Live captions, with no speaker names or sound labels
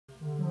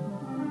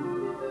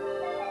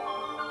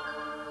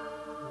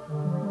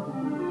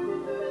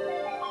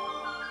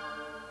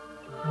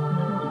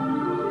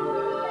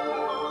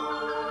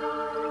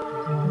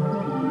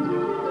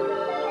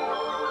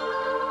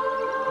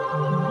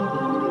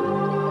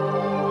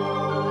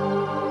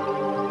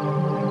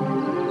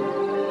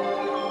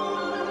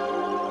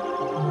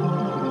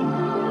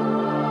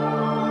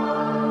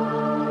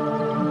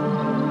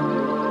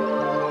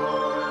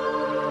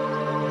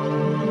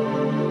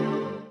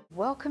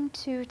welcome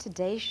to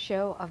today's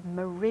show of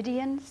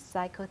Meridian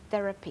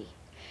Psychotherapy.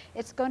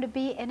 It's going to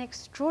be an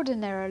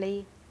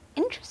extraordinarily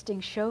interesting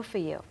show for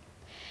you.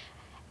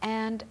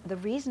 And the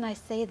reason I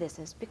say this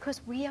is because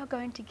we are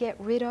going to get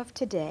rid of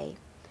today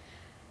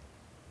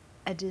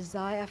a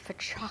desire for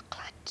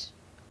chocolate.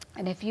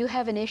 And if you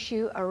have an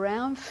issue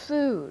around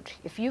food,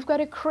 if you've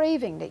got a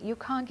craving that you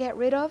can't get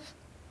rid of,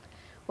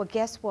 well,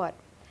 guess what?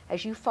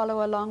 As you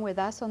follow along with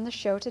us on the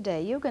show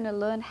today, you're going to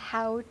learn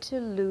how to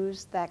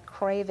lose that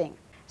craving.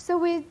 So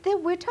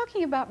we're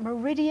talking about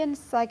Meridian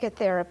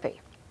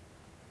Psychotherapy.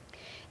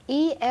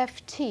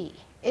 EFT,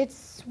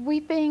 it's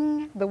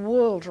sweeping the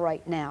world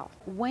right now.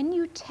 When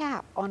you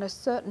tap on a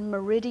certain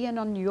meridian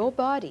on your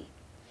body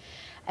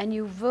and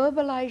you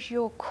verbalize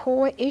your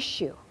core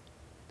issue,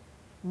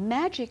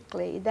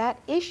 magically that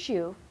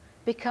issue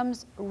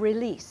becomes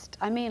released.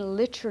 I mean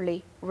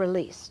literally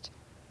released.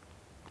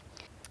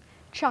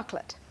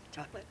 Chocolate.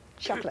 Chocolate.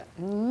 Chocolate.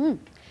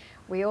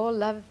 We all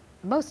love,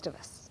 most of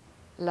us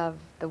love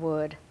the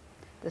word,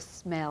 the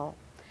smell,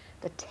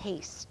 the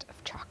taste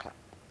of chocolate.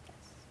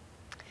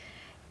 Yes.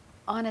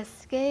 On a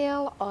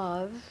scale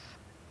of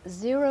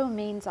 0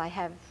 means I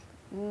have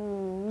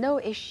no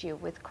issue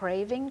with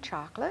craving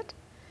chocolate.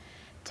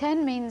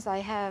 10 means I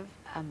have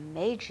a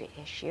major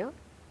issue.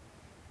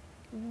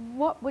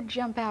 What would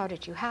jump out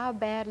at you? How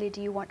badly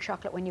do you want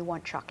chocolate when you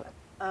want chocolate?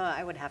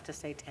 I would have to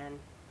say 10.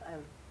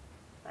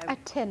 A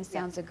 10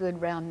 sounds a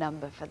good round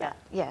number for that.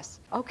 Yes.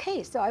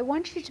 Okay, so I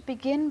want you to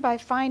begin by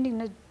finding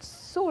the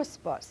sore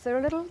spots. They're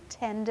a little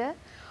tender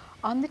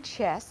on the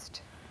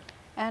chest,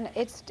 and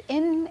it's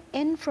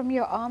in from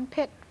your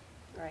armpit.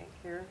 Right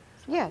here?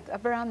 Yeah,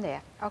 around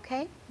there.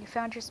 Okay, you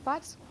found your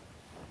spots?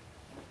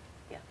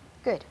 Yeah.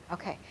 Good,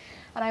 okay.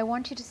 And I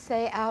want you to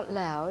say out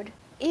loud,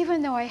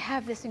 even though I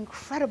have this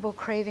incredible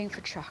craving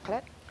for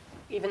chocolate.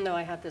 Even though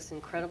I have this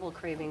incredible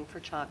craving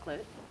for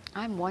chocolate.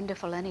 I'm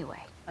wonderful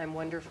anyway. I'm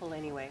wonderful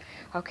anyway.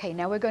 Okay,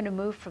 now we're going to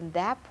move from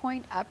that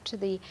point up to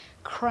the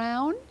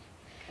crown.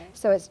 Okay.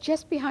 So it's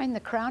just behind the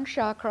crown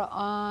chakra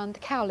on the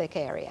cowlick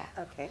area.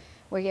 Okay.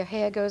 Where your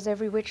hair goes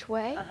every which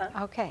way.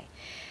 Uh-huh. Okay.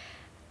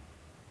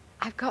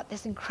 I've got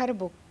this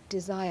incredible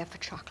desire for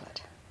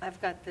chocolate. I've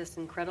got this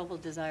incredible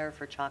desire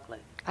for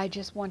chocolate. I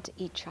just want to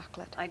eat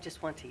chocolate. I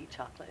just want to eat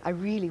chocolate. I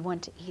really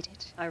want to eat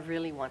it. I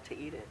really want to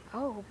eat it.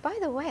 Oh, by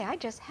the way, I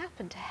just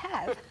happen to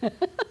have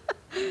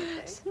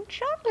Okay. some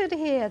chocolate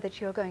here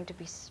that you're going to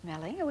be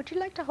smelling. Would you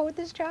like to hold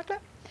this chocolate?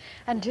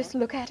 And just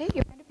look at it.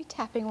 You're going to be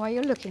tapping while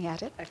you're looking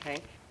at it. Okay.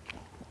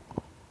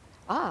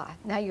 Ah,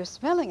 now you're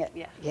smelling it.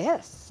 Yeah.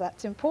 Yes,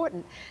 that's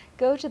important.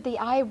 Go to the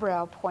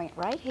eyebrow point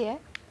right here.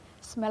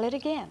 Smell it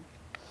again.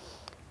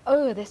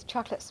 Oh, this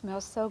chocolate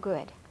smells so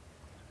good.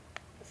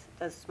 This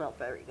does smell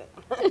very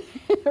good.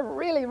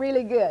 Really,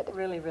 really good.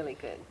 Really, really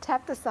good.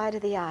 Tap the side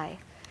of the eye.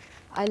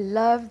 I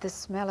love the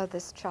smell of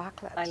this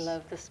chocolate. I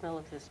love the smell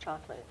of this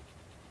chocolate.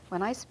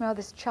 When I smell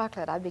this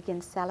chocolate, I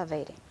begin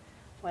salivating.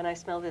 When I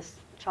smell this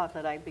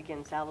chocolate, I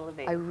begin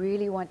salivating. I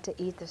really want to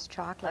eat this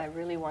chocolate. I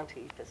really want to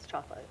eat this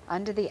chocolate.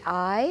 Under the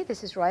eye,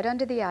 this is right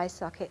under the eye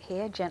socket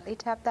here. Gently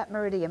tap that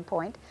meridian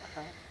point.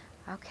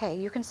 Uh-huh. Okay,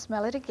 you can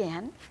smell it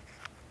again.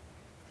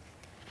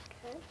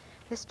 Okay.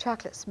 This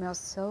chocolate smells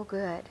so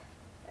good.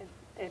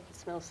 It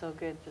smells so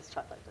good, this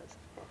chocolate does.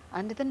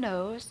 Under the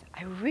nose,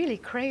 I really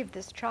crave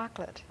this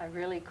chocolate. I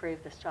really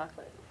crave this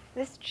chocolate.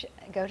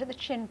 Go to the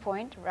chin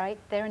point, right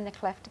there in the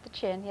cleft of the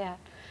chin, yeah.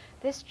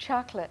 This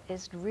chocolate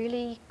is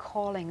really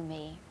calling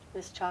me.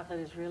 This chocolate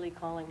is really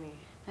calling me.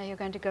 Now you're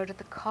going to go to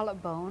the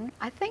collarbone.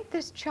 I think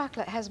this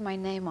chocolate has my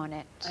name on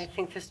it. I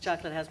think this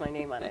chocolate has my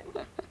name on it.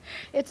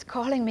 It's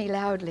calling me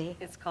loudly.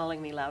 It's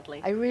calling me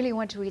loudly. I really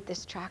want to eat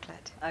this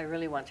chocolate. I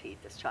really want to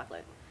eat this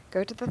chocolate.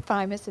 Go to the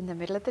thymus in the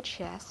middle of the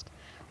chest.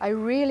 I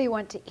really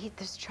want to eat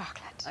this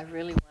chocolate. I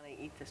really want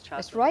to eat this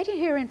chocolate. It's right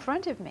here in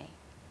front of me.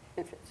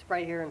 It's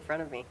right here in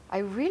front of me. I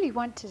really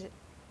want to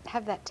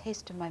have that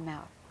taste in my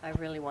mouth. I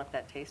really want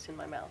that taste in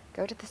my mouth.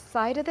 Go to the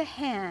side of the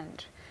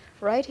hand.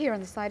 Right here on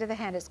the side of the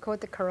hand. It's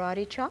called the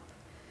karate chop.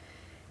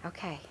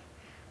 Okay.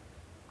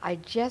 I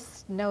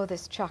just know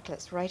this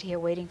chocolate's right here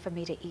waiting for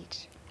me to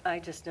eat. I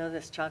just know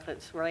this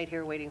chocolate's right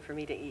here waiting for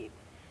me to eat.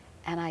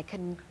 And I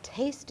can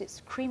taste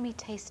its creamy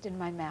taste in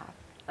my mouth.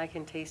 I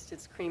can taste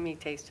its creamy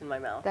taste in my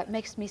mouth. That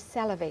makes me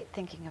salivate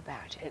thinking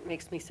about it. It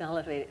makes me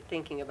salivate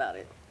thinking about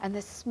it. And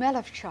the smell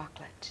of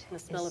chocolate The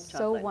smell is of so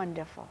chocolate.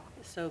 wonderful.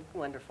 It's so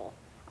wonderful.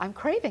 I'm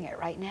craving it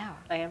right now.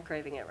 I am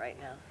craving it right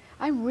now.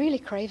 I'm really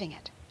craving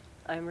it.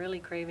 I'm really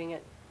craving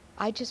it.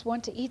 I just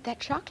want to eat that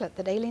chocolate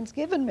that Aileen's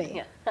given me.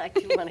 Yeah, I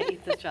do want to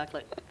eat this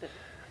chocolate that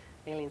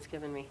Aileen's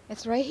given me.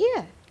 It's right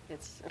here.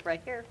 It's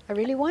right here. I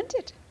really want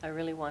it. I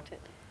really want it.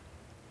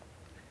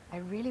 I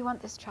really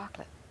want this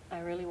chocolate. I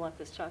really want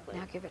this chocolate.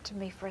 Now give it to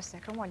me for a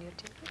second while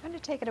I'm going to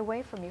take it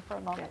away from you for a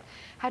moment.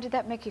 How did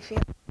that make you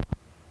feel?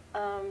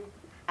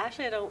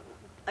 Actually,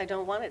 I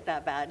don't want it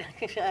that bad.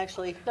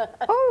 Actually.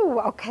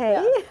 Oh, okay.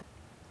 Yeah.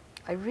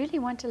 I really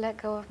want to let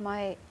go of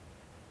my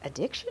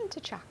addiction to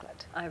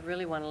chocolate. I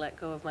really want to let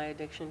go of my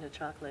addiction to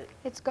chocolate.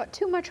 It's got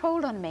too much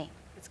hold on me.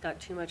 It's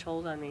got too much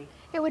hold on me.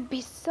 It would be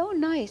so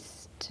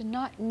nice to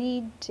not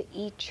need to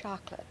eat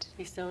chocolate.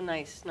 Be so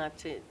nice not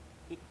to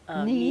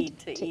Need need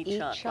to to eat eat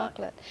chocolate.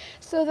 chocolate.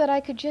 So that I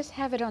could just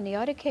have it on the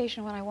odd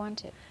occasion when I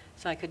want it.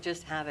 So I could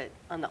just have it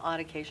on the odd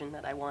occasion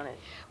that I want it,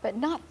 But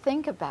not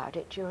think about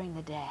it during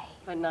the day.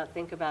 but not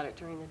think about it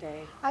during the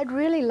day. I'd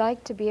really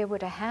like to be able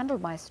to handle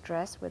my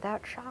stress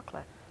without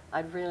chocolate.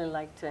 I'd really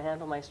like to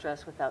handle my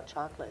stress without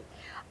chocolate.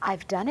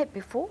 I've done it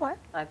before.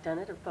 I've done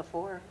it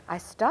before. I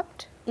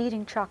stopped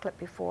eating chocolate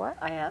before.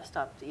 I have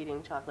stopped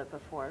eating chocolate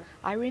before.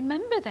 I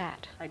remember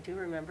that. I do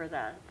remember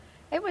that.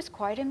 It was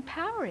quite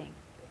empowering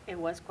It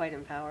was quite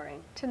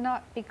empowering to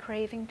not be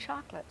craving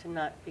chocolate. to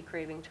not be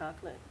craving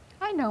chocolate.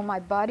 I know my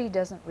body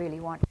doesn't really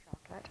want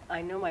chocolate.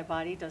 I know my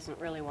body doesn't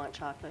really want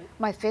chocolate.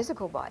 My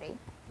physical body,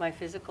 My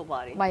physical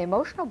body, my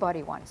emotional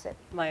body wants it.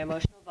 my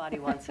emotional body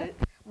wants it.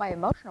 My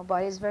emotional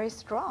body is very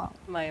strong.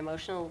 My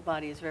emotional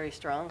body is very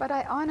strong. But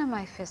I honor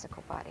my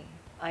physical body.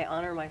 I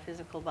honor my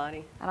physical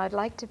body, And I'd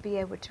like to be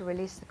able to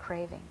release the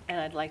craving. and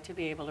I'd like to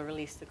be able to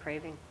release the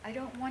craving. I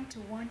don't want to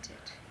want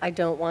it. I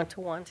don't want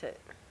to want it.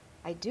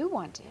 I do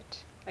want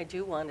it, I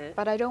do want it,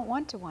 but I don't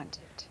want to want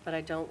it. but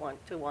I don't want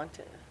to want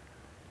it.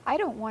 I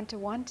don't want to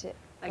want it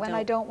I when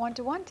I don't- don't want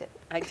to want it.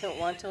 I don't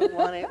want to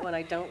want it when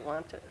I don't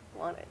want to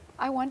want it.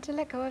 I want to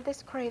let go of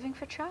this craving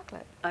for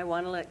chocolate. I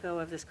want to let go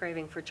of this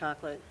craving for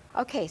chocolate.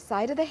 Okay,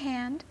 side of the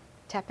hand,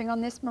 tapping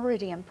on this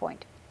meridian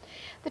point.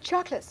 The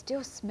chocolate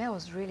still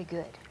smells really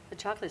good. The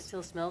chocolate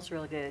still smells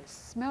real good.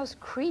 Smells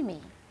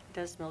creamy. It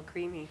does smell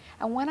creamy.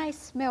 And when I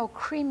smell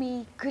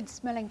creamy,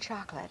 good-smelling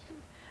chocolate,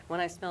 When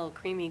I smell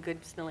creamy,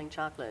 good-smelling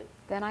chocolate,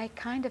 then I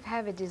kind of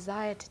have a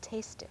desire to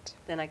taste it.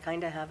 then I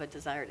kind of have a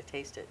desire to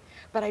taste it.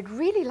 But I'd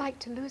really like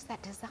to lose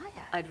that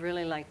desire, I'd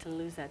really like to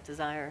lose that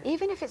desire,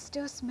 even if it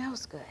still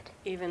smells good.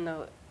 even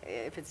though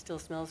if it still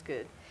smells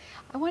good.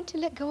 I want to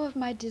let go of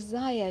my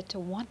desire to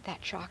want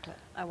that chocolate.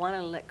 I want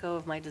to let go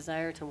of my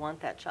desire to want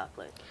that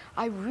chocolate.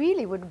 I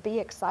really would be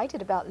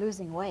excited about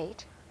losing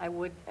weight. I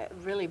would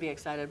really be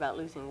excited about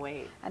losing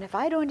weight. And if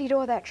I don't eat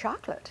all that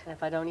chocolate, And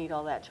if I don't eat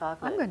all that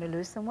chocolate, I'm going to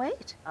lose some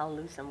weight. I'll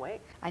lose some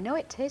weight. I know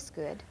it tastes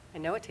good, I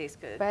know it tastes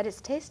good, but its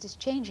taste is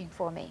changing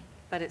for me.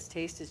 but its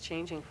taste is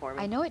changing for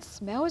me. I know it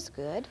smells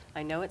good,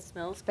 I know it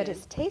smells but good.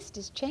 its taste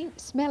is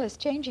smell is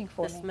changing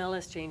for The me. smell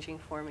is changing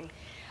for me.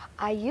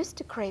 I used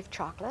to crave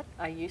chocolate.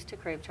 I used to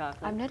crave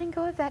chocolate. I'm letting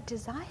go of that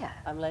desire.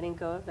 I'm letting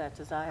go of that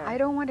desire. I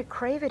don't want to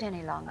crave it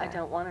any longer. I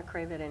don't want to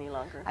crave it any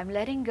longer. I'm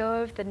letting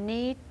go of the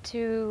need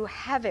to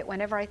have it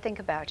whenever I think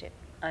about it.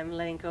 I'm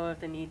letting go of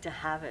the need to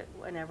have it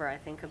whenever I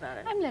think about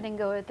it. I'm letting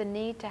go of the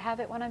need to have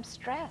it when I'm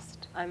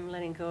stressed. I'm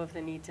letting go of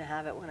the need to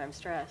have it when I'm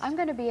stressed. I'm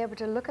going to be able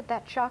to look at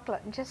that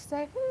chocolate and just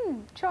say,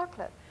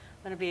 chocolate.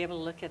 I'm going to be able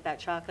to look at that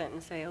chocolate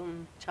and say,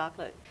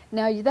 chocolate.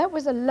 Now, that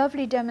was a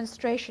lovely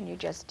demonstration you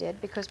just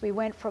did, because we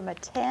went from a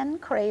 10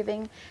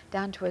 craving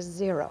down to a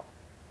 0.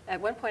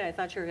 At one point, I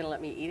thought you were going to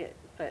let me eat it,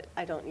 but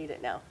I don't need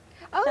it now.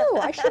 Oh,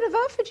 I should have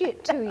offered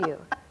it to you.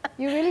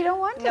 You really don't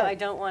want it? No, I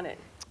don't want it.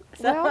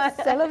 So- Well,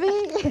 c'est la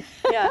vie.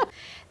 Yeah.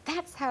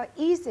 That's how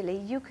easily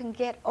you can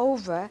get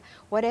over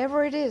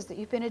whatever it is that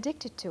you've been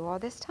addicted to all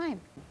this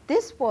time.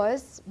 This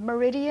was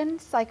Meridian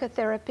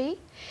Psychotherapy.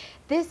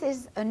 This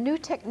is a new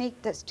technique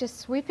that's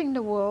just sweeping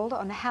the world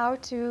on how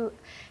to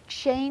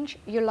change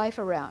your life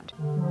around.